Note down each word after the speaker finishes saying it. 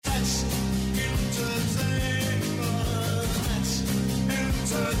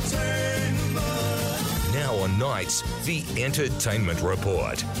on Nights, the Entertainment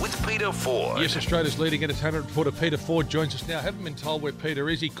Report with Peter Ford. Yes, Australia's leading entertainment reporter Peter Ford joins us now. Haven't been told where Peter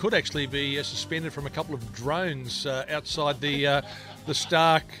is. He could actually be suspended from a couple of drones outside the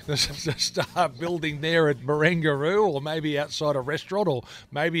Star building there at Barangaroo, or maybe outside a restaurant, or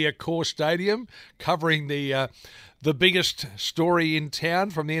maybe a Core Stadium, covering the biggest story in town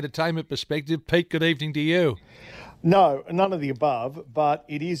from the entertainment perspective. Pete, good evening to you. No, none of the above, but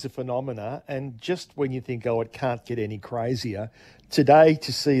it is a phenomena. And just when you think, it can't get any crazier, today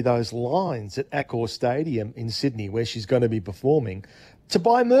to see those lines at Accor Stadium in Sydney, where she's going to be performing, to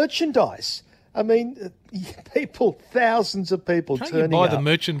buy merchandise. I mean, thousands of people Can't turning up. you buy the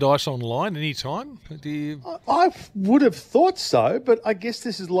merchandise online anytime? I would have thought so, but I guess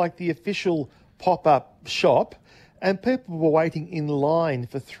this is like the official pop-up shop, and people were waiting in line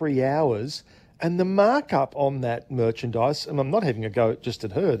for 3 hours. And the markup on that merchandise, and I'm not having a go just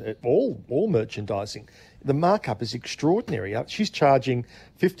at her, at all merchandising, the markup is extraordinary. She's charging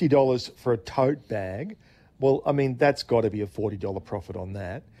 $50 for a tote bag. Well, I mean, that's got to be a $40 profit on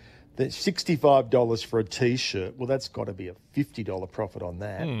that. The $65 for a T-shirt, well, that's got to be a $50 profit on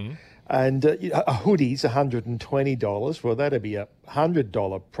that. And a hoodie's $120. Well, that'd be a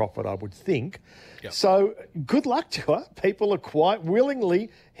 $100 profit, I would think. Yep. So good luck to her. People are quite willingly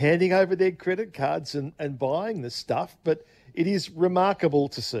handing over their credit cards and buying the stuff, but it is remarkable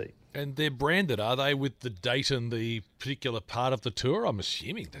to see. And they're branded, are they, with the date and the particular part of the tour? I'm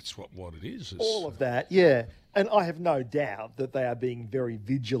assuming that's what it is. All of that, yeah. And I have no doubt that they are being very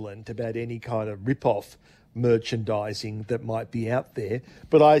vigilant about any kind of rip-off merchandising that might be out there.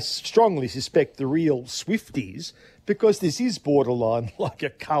 But I strongly suspect the real Swifties, because this is borderline like a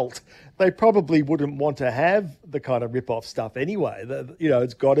cult, they probably wouldn't want to have the kind of rip-off stuff anyway.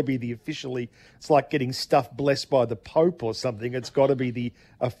 It's got to be the officially, it's like getting stuff blessed by the Pope or something. It's got to be the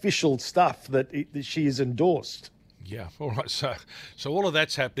official stuff that she has endorsed. Yeah, all right. So all of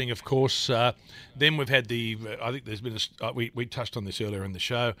that's happening, of course. Then we've had I think there's been we touched on this earlier in the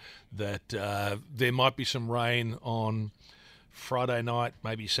show, that there might be some rain on Friday night,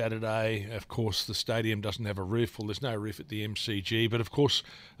 maybe Saturday. Of course, the stadium doesn't have a roof. Well, there's no roof at the MCG. But, of course,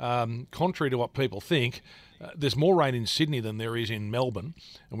 contrary to what people think, there's more rain in Sydney than there is in Melbourne,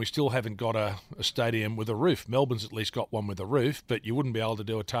 and we still haven't got a stadium with a roof. Melbourne's at least got one with a roof, but you wouldn't be able to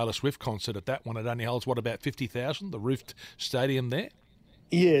do a Taylor Swift concert at that one. It only holds, about 50,000, the roofed stadium there?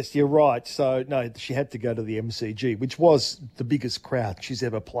 Yes, you're right. So, no, she had to go to the MCG, which was the biggest crowd she's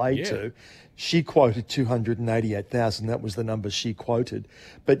ever played to. She quoted 288,000. That was the number she quoted.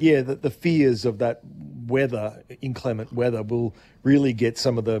 But, yeah, the fears of that weather, inclement weather, will really get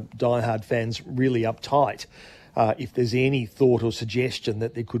some of the diehard fans really uptight if there's any thought or suggestion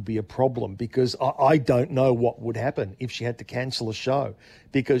that there could be a problem, because I don't know what would happen if she had to cancel a show,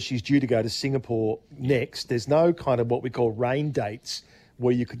 because she's due to go to Singapore next. There's no kind of what we call rain dates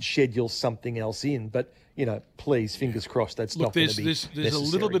where you could schedule something else in. But, please, fingers crossed, that's not going to be necessary. There's a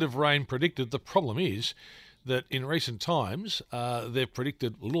little bit of rain predicted. The problem is that in recent times, they've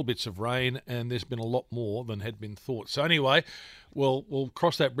predicted little bits of rain, and there's been a lot more than had been thought. So anyway, we'll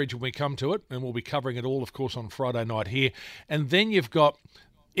cross that bridge when we come to it, and we'll be covering it all, of course, on Friday night here. And then you've got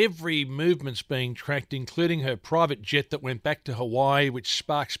every movement's being tracked, including her private jet that went back to Hawaii, which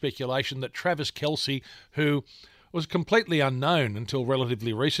sparked speculation that Travis Kelce, who was completely unknown until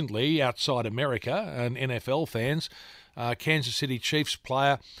relatively recently outside America and NFL fans, Kansas City Chiefs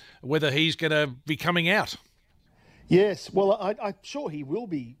player, whether he's going to be coming out. Yes, well, I'm sure he will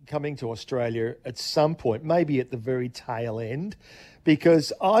be coming to Australia at some point, maybe at the very tail end,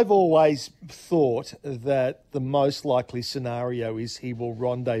 because I've always thought that the most likely scenario is he will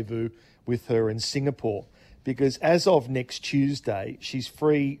rendezvous with her in Singapore, because as of next Tuesday, she's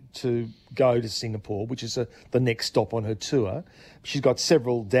free to go to Singapore, which is the next stop on her tour. She's got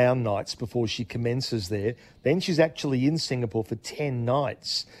several down nights before she commences there. Then she's actually in Singapore for 10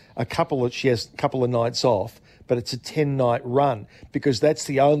 nights. She has a couple of nights off, but it's a 10-night run, because that's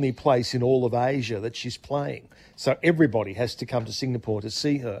the only place in all of Asia that she's playing. So everybody has to come to Singapore to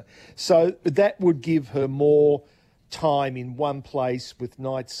see her. So that would give her more time in one place with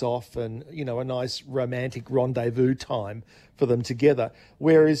nights off and, a nice romantic rendezvous time for them together.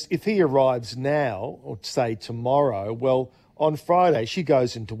 Whereas if he arrives now, or say tomorrow, well, on Friday she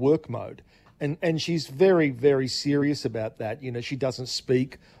goes into work mode. And she's very, very serious about that. She doesn't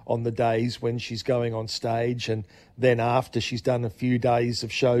speak on the days when she's going on stage. And then after she's done a few days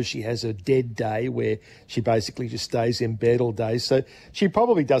of shows, she has a dead day where she basically just stays in bed all day. So she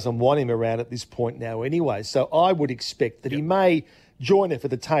probably doesn't want him around at this point now anyway. So I would expect that he may join her for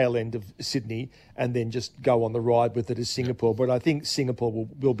the tail end of Sydney and then just go on the ride with her to Singapore. But I think Singapore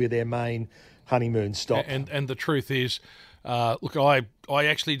will be their main honeymoon stop. And the truth is, look, I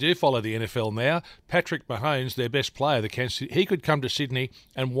actually do follow the NFL now. Patrick Mahomes, their best player, he could come to Sydney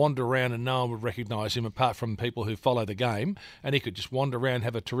and wander around and no one would recognise him apart from people who follow the game, and he could just wander around,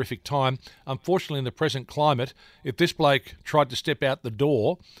 have a terrific time. Unfortunately, in the present climate, if this bloke tried to step out the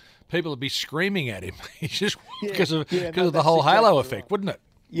door, people would be screaming at him. It's just because of the whole halo effect, wouldn't it?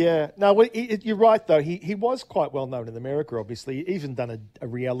 Yeah, no, you're right, though. He was quite well known in America, obviously. He even done a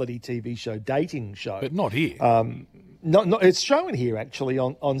reality TV show, dating show. But not here. Not it's shown here, actually,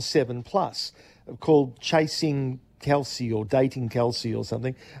 on 7 Plus, called Chasing Kelsey or Dating Kelsey or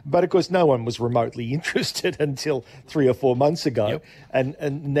something. But, of course, no one was remotely interested until 3 or 4 months ago. Yep.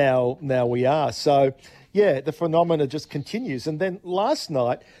 And now we are. So, yeah, the phenomena just continues. And then last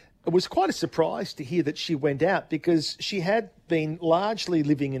night, it was quite a surprise to hear that she went out because she had been largely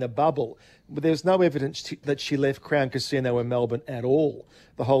living in a bubble. But there was no evidence that she left Crown Casino in Melbourne at all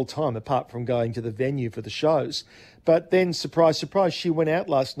the whole time, apart from going to the venue for the shows. But then, surprise, surprise, she went out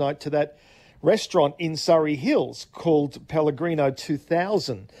last night to that restaurant in Surrey Hills called Pellegrino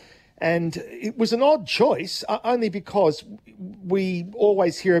 2000. And it was an odd choice, only because we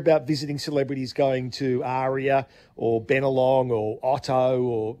always hear about visiting celebrities going to Aria or Bennelong or Otto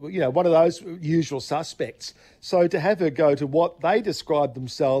or, one of those usual suspects. So to have her go to what they described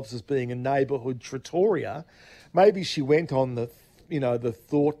themselves as being a neighbourhood trattoria, maybe she went on the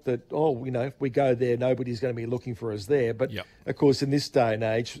thought that, if we go there, nobody's going to be looking for us there. But, Of course, in this day and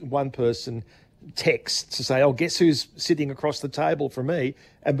age, one person texts to say, guess who's sitting across the table from me?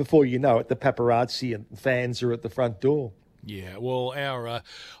 And before you know it, the paparazzi and fans are at the front door. Yeah, well,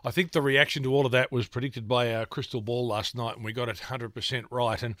 I think the reaction to all of that was predicted by our crystal ball last night, and we got it 100%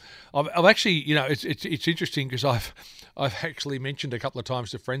 right. And I've actually, it's interesting because I've actually mentioned a couple of times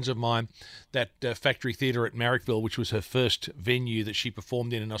to friends of mine that Factory Theatre at Marrickville, which was her first venue that she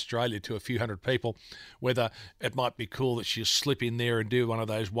performed in Australia to a few hundred people, whether it might be cool that she'll slip in there and do one of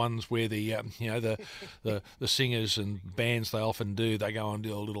those ones where the singers and bands they often do, they go and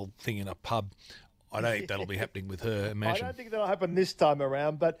do a little thing in a pub. I don't think that'll be happening with her, imagine. I don't think that'll happen this time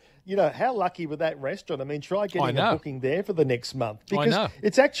around, but, how lucky with that restaurant. I mean, try getting a booking there for the next month. Because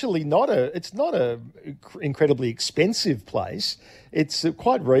it's actually not a incredibly expensive place. It's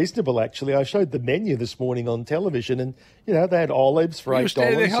quite reasonable, actually. I showed the menu this morning on television and, they had olives for $8. You were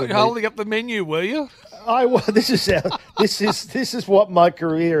standing there holding up the menu, were you? This is what my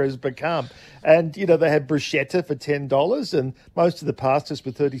career has become. And, they had bruschetta for $10 and most of the pastas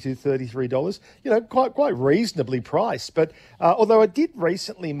were $32, $33, quite reasonably priced. But although I did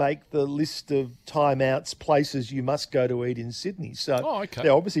recently make the list of timeouts, places you must go to eat in Sydney. So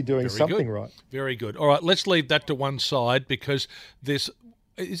they're obviously doing something right. Very good. All right, let's leave that to one side because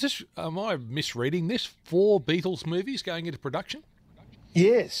am I misreading this? 4 Beatles movies going into production?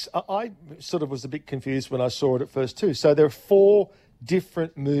 Yes, I sort of was a bit confused when I saw it at first too. So there are 4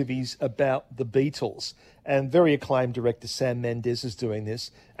 different movies about the Beatles, and very acclaimed director Sam Mendes is doing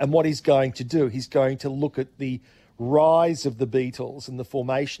this. And what he's going to do, he's going to look at the rise of the Beatles and the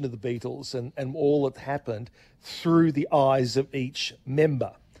formation of the Beatles and all that happened through the eyes of each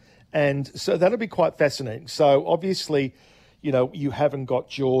member. And so that'll be quite fascinating. So obviously, you haven't got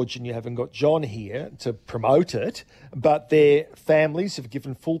George and you haven't got John here to promote it, but their families have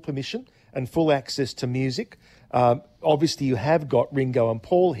given full permission and full access to music. Obviously, you have got Ringo and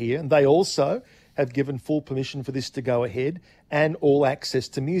Paul here, and they also have given full permission for this to go ahead and all access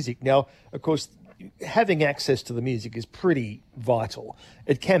to music. Now, of course, having access to the music is pretty vital.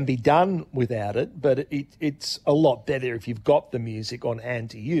 It can be done without it, but it's a lot better if you've got the music on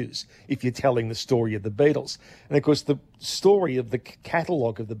hand to use, if you're telling the story of the Beatles. And of course, the story of the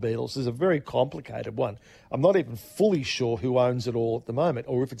catalogue of the Beatles is a very complicated one. I'm not even fully sure who owns it all at the moment,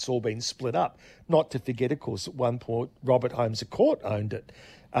 or if it's all been split up. Not to forget, of course, at one point, Robert Holmes à Court owned it,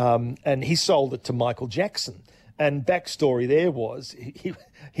 and he sold it to Michael Jackson. And backstory there was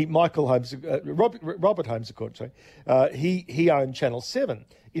Robert Holmes à Court, he owned Channel 7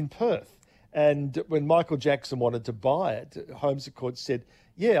 in Perth. And when Michael Jackson wanted to buy it, Holmes à Court said,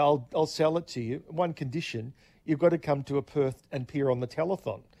 yeah, I'll sell it to you. One condition, you've got to come to a Perth and appear on the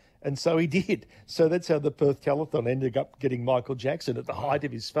telethon. And so he did. So that's how the Perth telethon ended up getting Michael Jackson at the height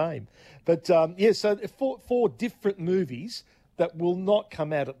of his fame. But so 4 different movies that will not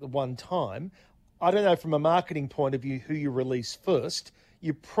come out at the one time. I don't know, from a marketing point of view, who you release first.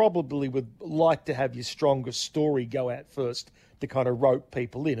 You probably would like to have your strongest story go out first to kind of rope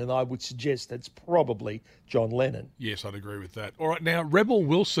people in, and I would suggest that's probably John Lennon. Yes, I'd agree with that. All right, now, Rebel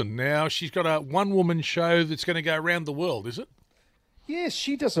Wilson, now she's got a one-woman show that's going to go around the world, is it? Yes,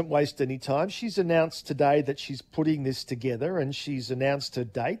 she doesn't waste any time. She's announced today that she's putting this together, and she's announced her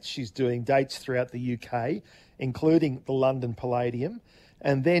dates. She's doing dates throughout the UK, including the London Palladium.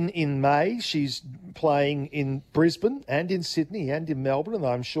 And then in May, she's playing in Brisbane and in Sydney and in Melbourne, and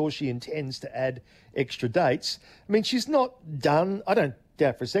I'm sure she intends to add extra dates. I mean, she's not done. I don't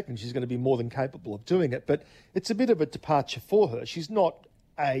doubt for a second she's going to be more than capable of doing it, but it's a bit of a departure for her. She's not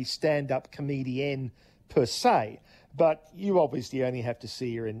a stand-up comedienne per se, but you obviously only have to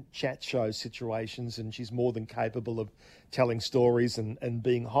see her in chat show situations, and she's more than capable of telling stories and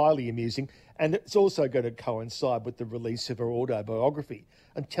being highly amusing. And it's also going to coincide with the release of her autobiography.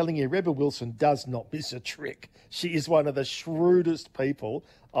 I'm telling you, Rebel Wilson does not miss a trick. She is one of the shrewdest people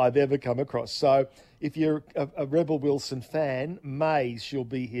I've ever come across. So if you're a Rebel Wilson fan, May she'll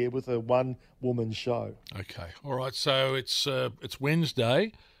be here with a one-woman show. Okay, all right. So it's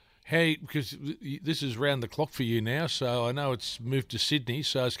Wednesday. Hey, because this is round the clock for you now, so I know it's moved to Sydney,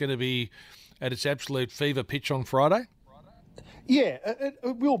 so it's going to be at its absolute fever pitch on Friday? Yeah, it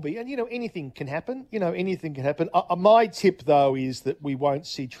will be. And, anything can happen. Anything can happen. My tip, though, is that we won't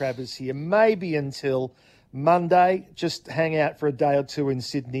see Travers here maybe until Monday. Just hang out for a day or two in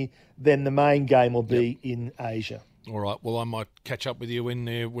Sydney. Then the main game will be in Asia. All right. Well, I might catch up with you when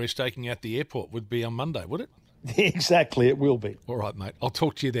we're staking at the airport. Would be on Monday, would it? Exactly, it will be. All right, mate. I'll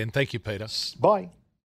talk to you then. Thank you, Peter. Bye.